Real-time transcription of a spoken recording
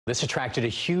This attracted a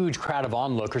huge crowd of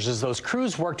onlookers as those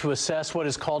crews worked to assess what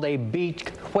is called a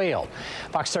beaked whale.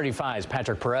 Fox 35's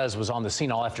Patrick Perez was on the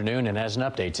scene all afternoon and has an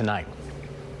update tonight.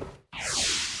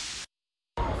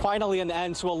 Finally, an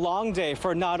end to a long day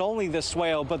for not only this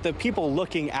whale, but the people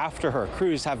looking after her.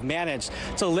 Crews have managed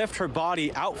to lift her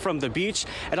body out from the beach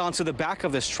and onto the back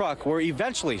of this truck, where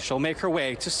eventually she'll make her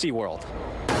way to SeaWorld.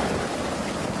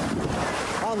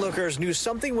 Onlookers knew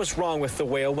something was wrong with the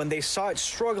whale when they saw it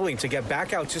struggling to get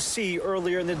back out to sea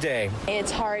earlier in the day. It's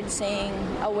hard seeing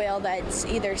a whale that's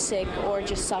either sick or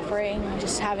just suffering,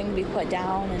 just having to be put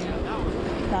down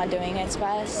and not doing its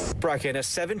best. Bracken, a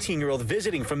 17-year-old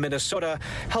visiting from Minnesota,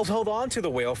 helped hold on to the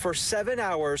whale for 7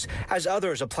 hours as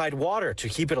others applied water to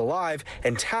keep it alive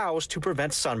and towels to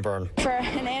prevent sunburn. For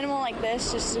an animal like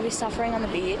this, just to be suffering on the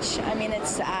beach, I mean,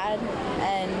 it's sad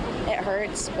and it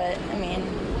hurts, but I mean,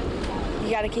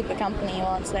 you got to keep it company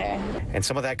while it's there. And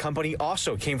some of that company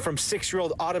also came from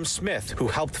 6-year-old Autumn Smith, who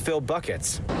helped fill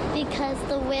buckets. Because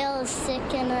the whale is sick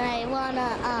and I want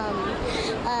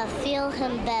to feel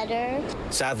him better.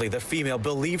 Sadly, the female,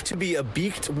 believed to be a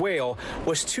beaked whale,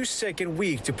 was too sick and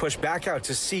weak to push back out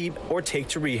to sea or take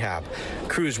to rehab.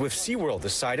 Crews with SeaWorld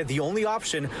decided the only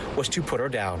option was to put her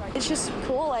down. It's just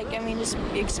cool, like, I mean, just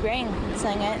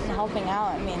experiencing it and helping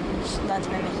out. I mean, that's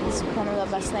one of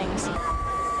the best things.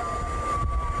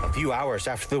 A few hours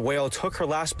after the whale took her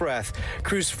last breath,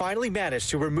 crews finally managed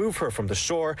to remove her from the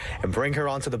shore and bring her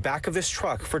onto the back of this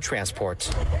truck for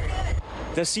transport.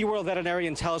 The SeaWorld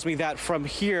veterinarian tells me that from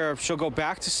here, she'll go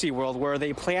back to SeaWorld, where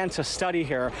they plan to study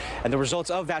her, and the results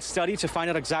of that study to find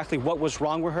out exactly what was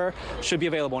wrong with her should be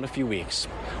available in a few weeks.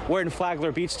 We're in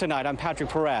Flagler Beach tonight. I'm Patrick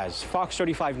Perez, Fox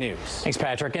 35 News. Thanks,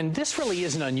 Patrick. And this really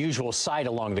is an unusual sight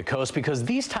along the coast because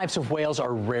these types of whales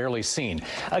are rarely seen.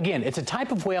 Again, it's a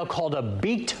type of whale called a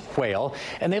beaked whale,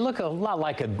 and they look a lot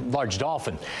like a large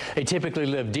dolphin. They typically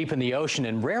live deep in the ocean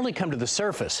and rarely come to the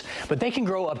surface, but they can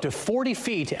grow up to 40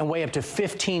 feet and weigh up to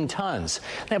 15 tons.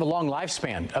 They have a long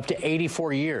lifespan, up to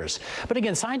 84 years. But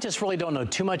again, scientists really don't know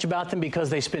too much about them because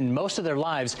they spend most of their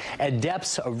lives at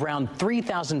depths around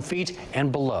 3,000 feet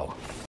and below.